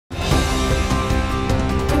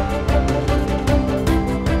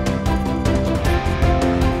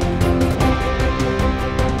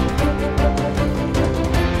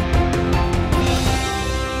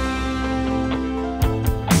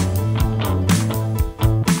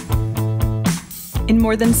In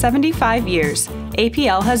more than 75 years,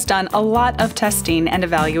 APL has done a lot of testing and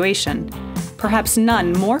evaluation, perhaps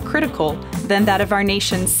none more critical than that of our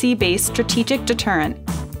nation's sea-based strategic deterrent.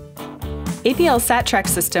 APL's SATRACK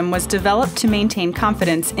system was developed to maintain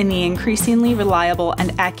confidence in the increasingly reliable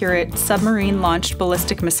and accurate submarine-launched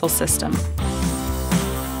ballistic missile system.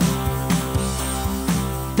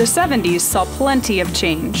 The 70s saw plenty of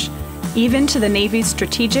change, even to the Navy's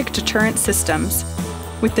strategic deterrent systems,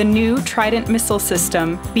 with the new Trident missile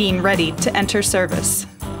system being ready to enter service.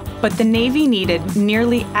 But the Navy needed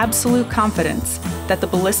nearly absolute confidence that the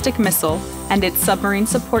ballistic missile and its submarine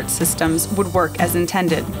support systems would work as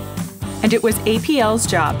intended. And it was APL's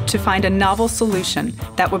job to find a novel solution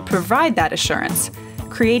that would provide that assurance,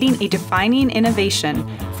 creating a defining innovation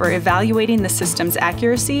for evaluating the system's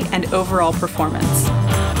accuracy and overall performance.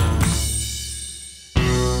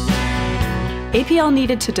 APL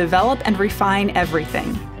needed to develop and refine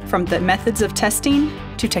everything, from the methods of testing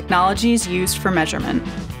to technologies used for measurement.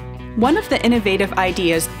 One of the innovative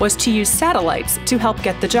ideas was to use satellites to help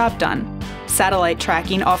get the job done. Satellite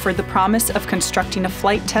tracking offered the promise of constructing a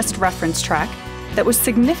flight test reference track that was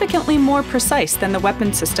significantly more precise than the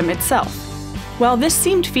weapon system itself. While this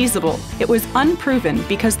seemed feasible, it was unproven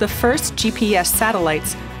because the first GPS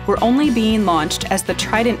satellites were only being launched as the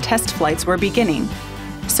Trident test flights were beginning.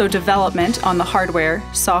 So development on the hardware,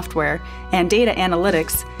 software, and data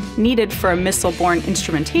analytics needed for a missile-borne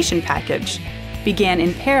instrumentation package began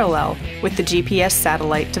in parallel with the GPS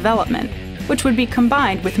satellite development, which would be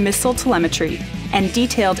combined with missile telemetry and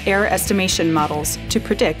detailed error estimation models to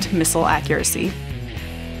predict missile accuracy.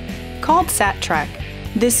 Called SATRACK,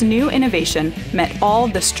 this new innovation met all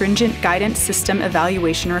the stringent guidance system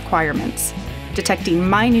evaluation requirements, detecting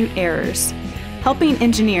minute errors, helping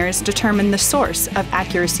engineers determine the source of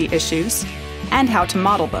accuracy issues and how to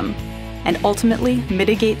model them, and ultimately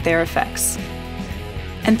mitigate their effects.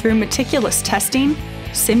 And through meticulous testing,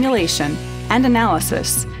 simulation, and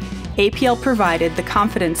analysis, APL provided the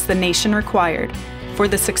confidence the nation required for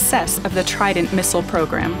the success of the Trident missile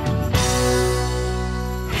program.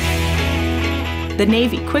 The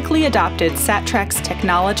Navy quickly adopted SATRACK's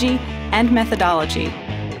technology and methodology,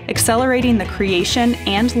 accelerating the creation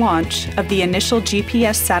and launch of the initial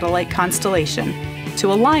GPS satellite constellation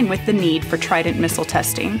to align with the need for Trident missile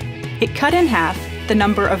testing. It cut in half the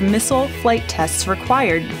number of missile flight tests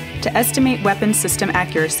required to estimate weapon system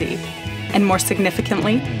accuracy, and more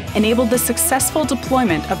significantly, enabled the successful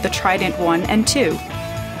deployment of the Trident I and II,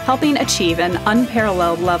 helping achieve an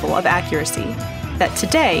unparalleled level of accuracy that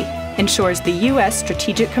today ensures the U.S.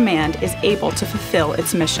 Strategic Command is able to fulfill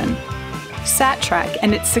its mission. SATRACK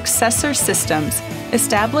and its successor systems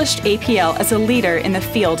established APL as a leader in the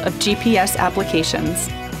field of GPS applications.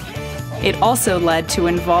 It also led to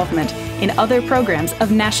involvement in other programs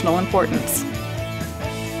of national importance.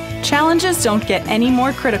 Challenges don't get any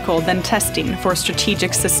more critical than testing for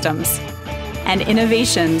strategic systems. And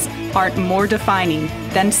innovations aren't more defining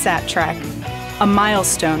than SATRACK, a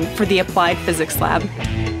milestone for the Applied Physics Lab.